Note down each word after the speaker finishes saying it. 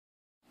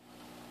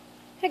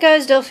Hey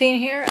guys, Delphine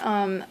here.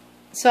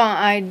 So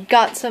I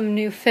got some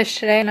new fish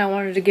today and I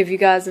wanted to give you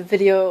guys a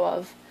video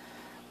of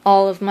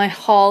all of my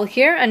haul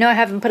here. I know I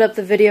haven't put up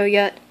the video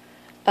yet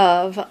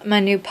of my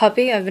new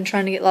puppy. I've been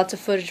trying to get lots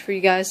of footage for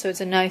you guys so it's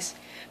a nice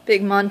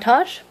big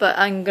montage, but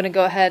I'm going to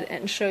go ahead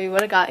and show you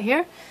what I got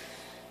here.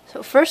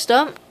 So first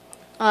up,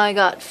 I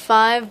got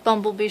 5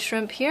 bumblebee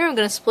shrimp here. I'm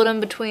going to split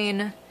them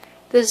between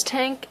this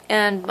tank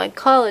and my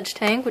college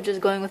tank, which is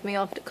going with me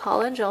off to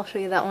college. I'll show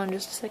you that one in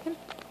just a second.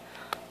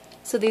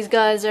 So these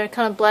guys are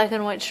kind of black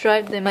and white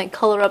striped. They might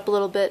color up a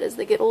little bit as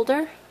they get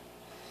older.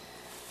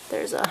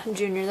 There's a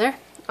junior there.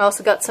 I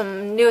also got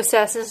some new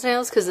assassin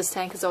snails because this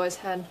tank has always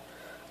had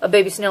a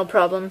baby snail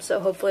problem,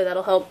 so hopefully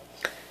that'll help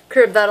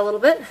curb that a little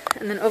bit.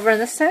 And then over in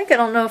this tank, I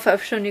don't know if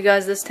I've shown you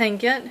guys this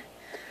tank yet.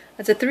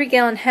 It's a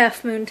 3-gallon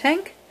half moon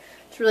tank.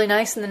 It's really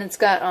nice, and then it's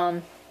got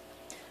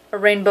a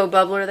rainbow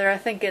bubbler there. I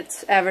think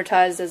it's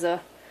advertised as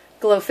a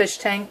glowfish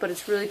tank, but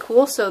it's really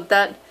cool. So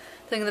that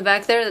thing in the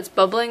back there that's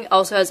bubbling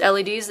also has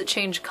LEDs that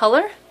change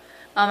color.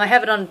 I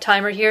have it on a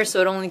timer here, so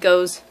it only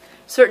goes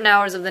certain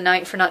hours of the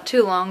night for not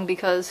too long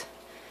because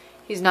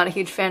he's not a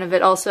huge fan of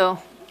it.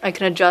 Also, I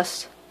can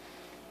adjust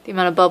the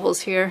amount of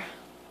bubbles here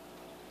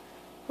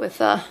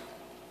with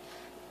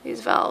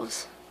these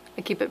valves.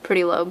 I keep it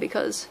pretty low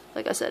because,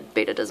 like I said,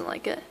 Beta doesn't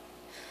like it.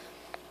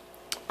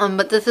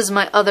 But this is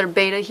my other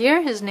Beta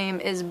here. His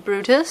name is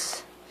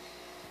Brutus.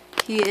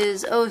 He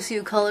is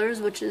OSU Colors,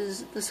 which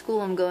is the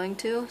school I'm going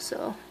to,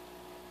 so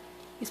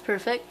he's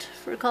perfect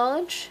for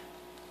college.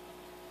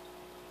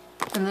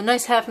 And the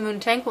nice half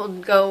moon tank will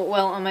go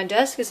well on my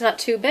desk. It's not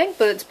too big,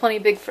 but it's plenty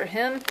big for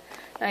him.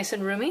 Nice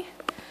and roomy.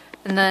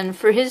 And then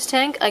for his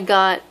tank, I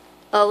got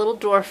a little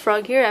dwarf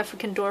frog here,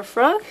 African dwarf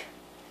frog.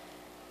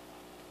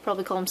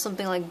 Probably call him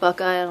something like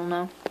Buckeye, I don't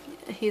know.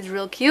 He's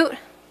real cute.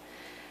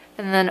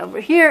 And then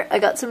over here, I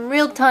got some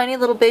real tiny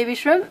little baby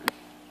shrimp.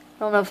 I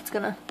don't know if it's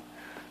gonna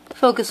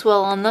focus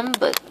well on them,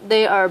 but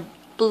they are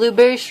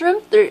blueberry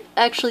shrimp. They're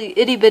actually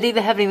itty bitty.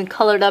 They haven't even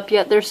colored up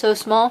yet. They're so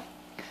small.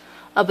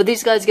 But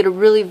these guys get a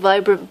really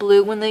vibrant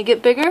blue when they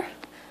get bigger.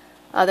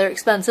 They're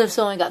expensive,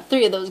 so I only got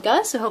 3 of those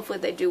guys, so hopefully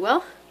they do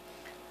well.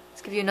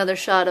 Let's give you another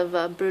shot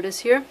of Brutus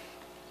here.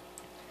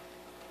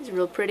 He's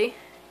real pretty.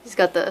 He's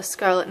got the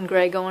scarlet and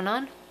gray going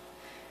on.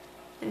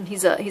 And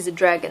he's a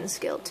dragon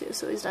scale too,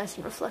 so he's nice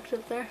and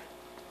reflective there.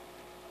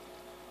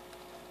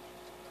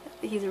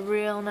 He's a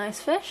real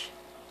nice fish.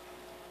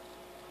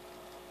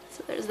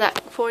 So there's that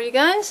for you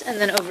guys.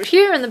 And then over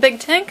here in the big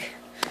tank,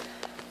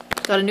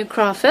 got a new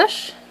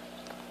crawfish.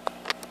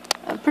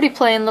 A pretty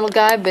plain little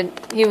guy,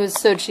 but he was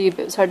so cheap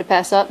it was hard to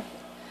pass up.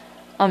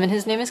 And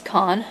his name is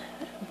Khan,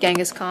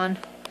 Genghis Khan,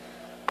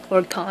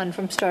 or Khan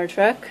from Star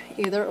Trek,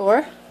 either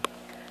or.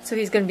 So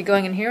he's going to be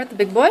going in here with the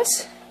big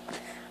boys.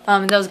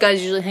 And those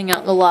guys usually hang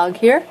out in the log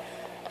here.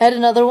 I had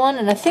another one,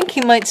 and I think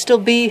he might still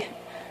be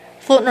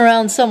floating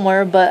around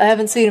somewhere, but I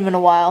haven't seen him in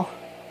a while.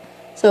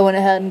 So I went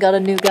ahead and got a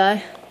new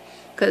guy.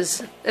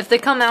 Because if they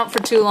come out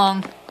for too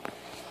long,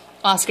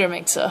 Oscar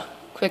makes a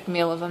quick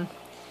meal of them.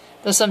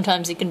 Though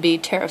sometimes he can be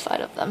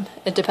terrified of them.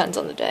 It depends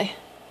on the day.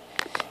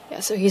 Yeah,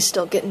 so he's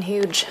still getting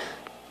huge.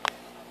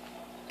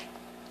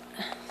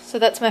 So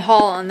that's my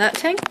haul on that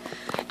tank.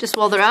 Just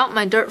while they're out,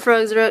 my dart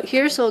frogs are out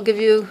here, so I'll give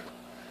you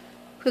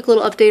a quick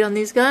little update on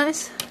these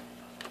guys.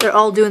 They're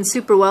all doing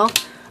super well.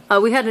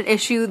 We had an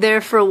issue there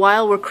for a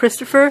while where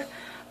Christopher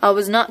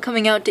was not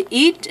coming out to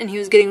eat, and he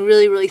was getting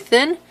really, really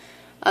thin.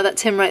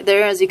 That's him right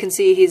there. As you can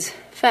see, he's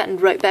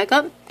fattened right back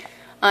up.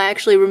 I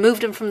actually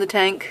removed him from the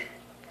tank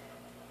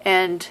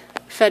and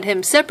fed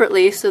him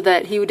separately so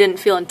that he didn't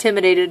feel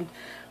intimidated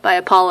by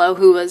Apollo,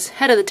 who was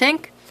head of the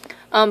tank.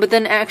 But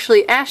then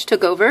actually Ash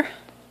took over.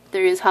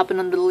 There he is hopping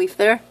under the leaf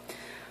there.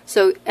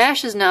 So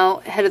Ash is now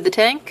head of the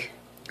tank.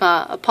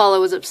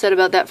 Apollo was upset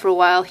about that for a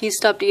while. He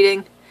stopped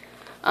eating.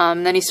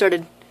 Then he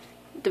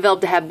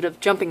developed the habit of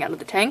jumping out of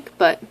the tank,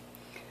 but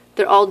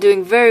they're all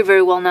doing very,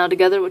 very well now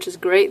together, which is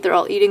great. They're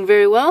all eating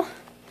very well.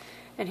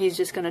 And he's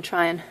just going to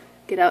try and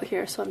get out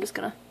here, so I'm just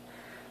going to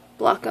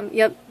block him.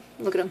 Yep,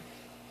 look at him.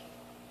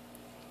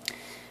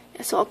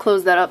 Yeah, so I'll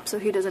close that up so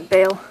he doesn't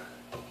bail.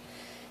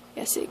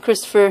 Yeah, see,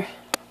 Christopher,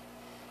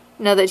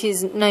 now that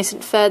he's nice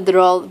and fed, they're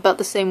all about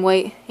the same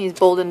weight. He's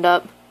boldened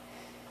up.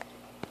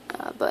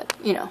 But,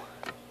 you know,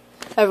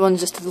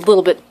 everyone's just a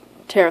little bit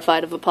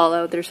terrified of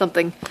Apollo. There's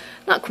something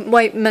not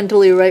quite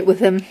mentally right with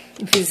him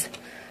if he's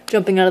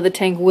jumping out of the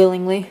tank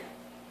willingly.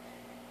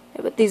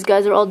 Yeah, but these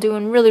guys are all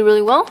doing really,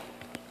 really well.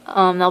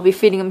 I'll be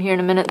feeding them here in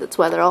a minute. That's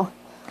why they're all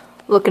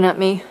looking at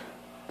me.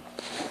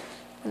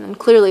 And then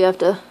clearly I have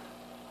to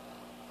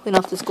clean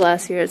off this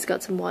glass here. It's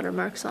got some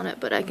watermarks on it,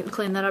 but I can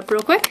clean that up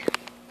real quick.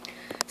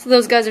 So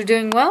those guys are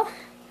doing well.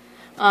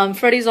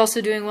 Freddy's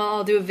also doing well.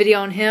 I'll do a video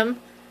on him.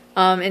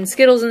 And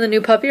Skittles and the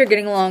new puppy are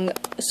getting along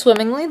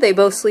swimmingly. They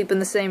both sleep in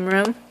the same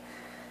room.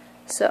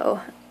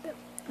 So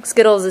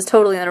Skittles is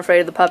totally unafraid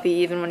of the puppy,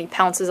 even when he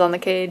pounces on the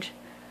cage.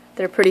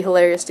 They're pretty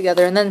hilarious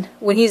together. And then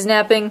when he's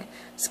napping,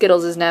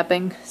 Skittles is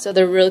napping. So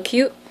they're real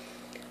cute.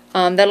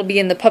 That'll be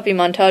in the puppy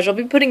montage. I'll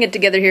be putting it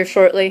together here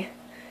shortly.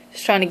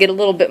 Just trying to get a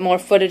little bit more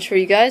footage for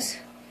you guys.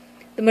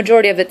 the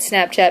majority of it's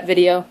Snapchat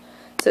video,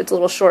 so it's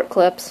little short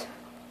clips.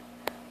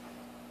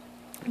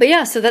 But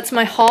yeah, so that's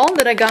my haul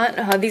that I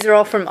got. These are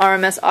all from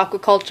RMS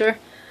Aquaculture,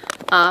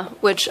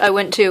 which I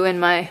went to in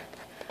my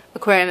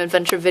aquarium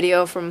adventure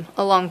video from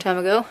a long time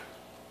ago.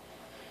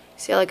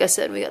 See, like I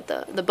said, we got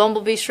the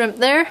bumblebee shrimp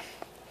there,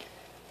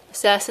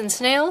 assassin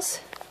snails.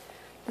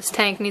 This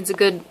tank needs a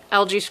good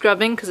algae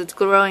scrubbing because it's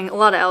growing a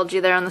lot of algae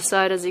there on the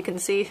side, as you can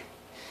see.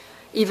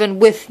 Even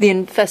with the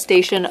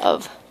infestation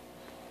of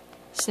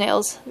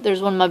snails.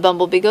 There's one of my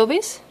bumblebee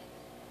gobies.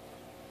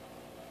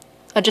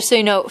 Just so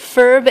you know,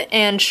 Ferb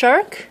and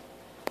Shark,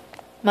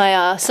 my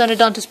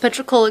Sunodontis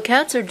petricola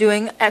cats, are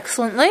doing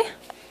excellently.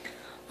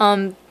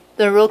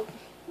 They're real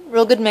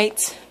good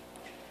mates,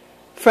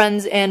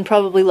 friends, and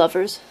probably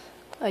lovers.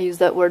 I use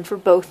that word for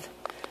both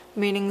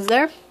meanings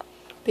there.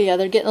 But yeah,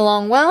 they're getting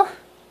along well.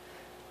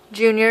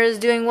 Junior is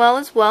doing well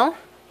as well.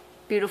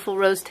 Beautiful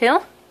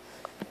rosetail.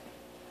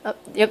 Oh,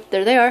 yep,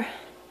 there they are.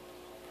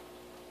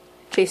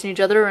 Chasing each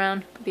other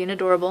around, being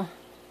adorable.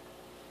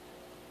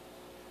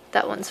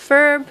 That one's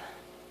Ferb.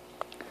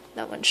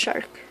 That one's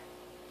Shark.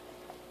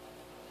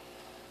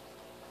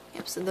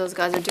 Yep, so those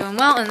guys are doing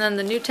well. And then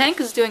the new tank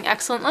is doing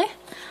excellently.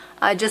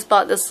 I just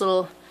bought this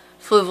little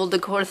fluval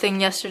decor thing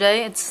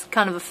yesterday. It's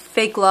kind of a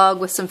fake log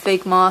with some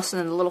fake moss and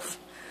then a little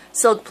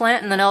silk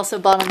plant. And then I also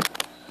bought him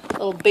a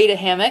little beta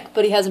hammock,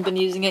 but he hasn't been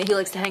using it. He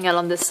likes to hang out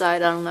on this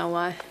side. I don't know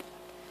why.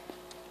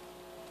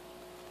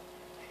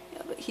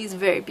 Yeah, but he's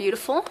very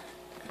beautiful.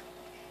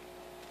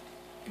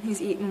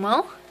 He's eating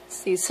well.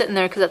 So he's sitting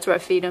there because that's where I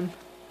feed him.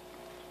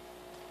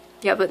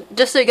 Yeah, but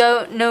just so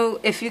you know,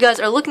 if you guys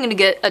are looking to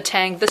get a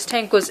tank, this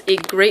tank was a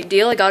great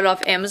deal. I got it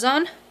off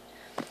Amazon.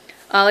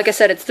 Like I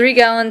said, it's 3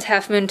 gallons,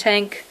 half moon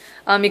tank.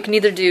 You can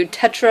either do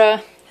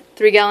Tetra,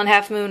 3 gallon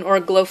half moon, or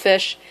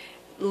Glowfish.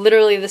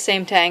 Literally the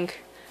same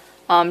tank,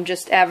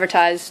 just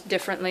advertised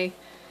differently.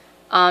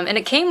 And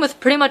it came with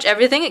pretty much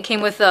everything. It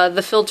came with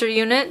the filter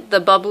unit, the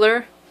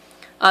bubbler.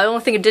 The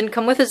only thing it didn't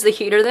come with is the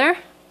heater there.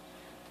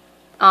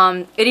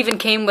 It even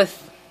came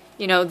with,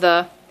 you know,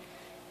 the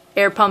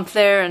air pump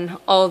there and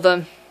all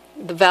the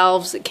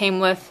valves it came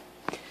with.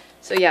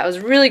 So yeah, it was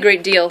a really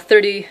great deal.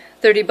 30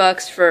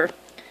 bucks for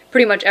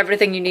pretty much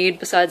everything you need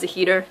besides a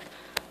heater.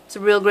 It's a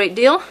real great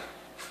deal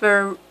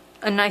for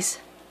a nice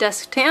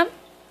desk tank.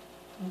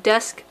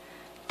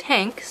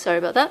 Sorry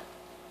about that.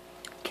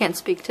 Can't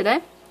speak today.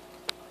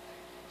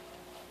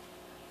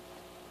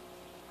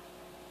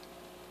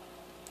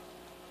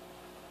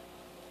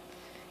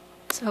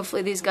 So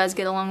hopefully these guys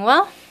get along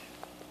well.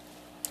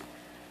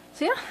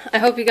 So yeah, I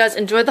hope you guys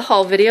enjoyed the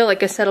haul video.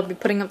 Like I said, I'll be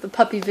putting up the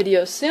puppy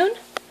video soon.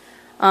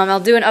 I'll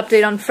do an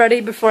update on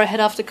Freddy before I head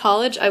off to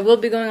college. I will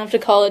be going off to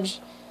college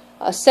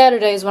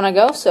Saturday is when I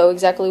go, so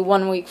exactly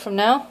 1 week from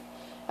now.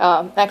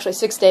 Actually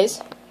 6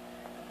 days.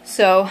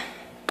 So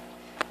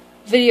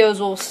videos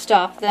will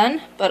stop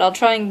then, but I'll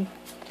try and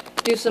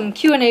do some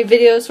Q&A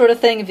videos sort of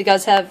thing if you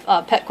guys have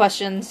pet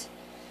questions.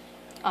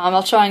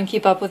 I'll try and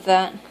keep up with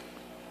that.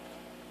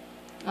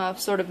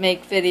 Sort of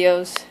make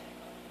videos.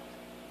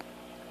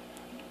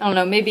 I don't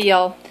know, maybe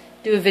I'll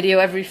do a video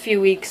every few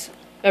weeks,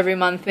 every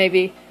month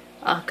maybe,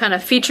 kind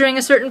of featuring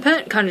a certain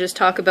pet, kind of just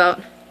talk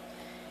about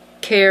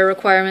care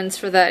requirements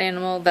for that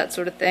animal, that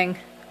sort of thing.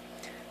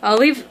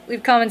 Leave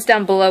comments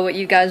down below what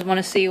you guys want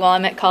to see while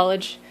I'm at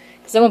college,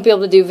 because I won't be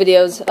able to do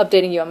videos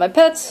updating you on my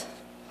pets,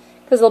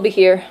 because they'll be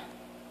here,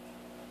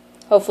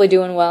 hopefully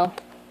doing well.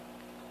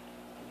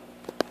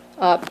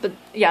 But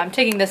yeah, I'm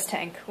taking this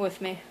tank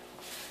with me.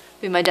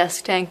 Be my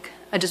desk tank.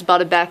 I just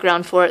bought a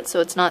background for it, so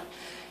it's not,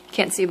 you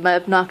can't see my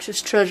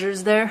obnoxious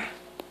treasures there.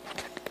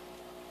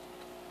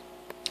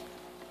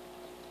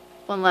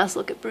 One last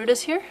look at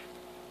Brutus here.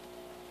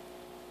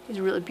 He's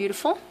really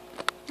beautiful.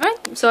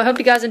 Alright, so I hope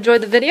you guys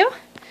enjoyed the video.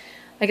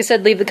 Like I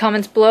said, leave the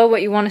comments below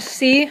what you want to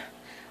see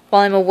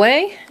while I'm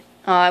away.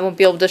 I won't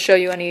be able to show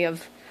you any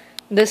of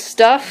this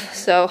stuff,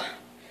 so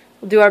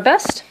we'll do our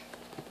best.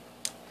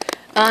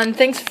 And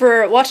thanks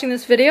for watching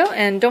this video,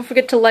 and don't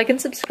forget to like and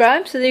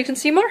subscribe so that you can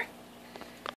see more.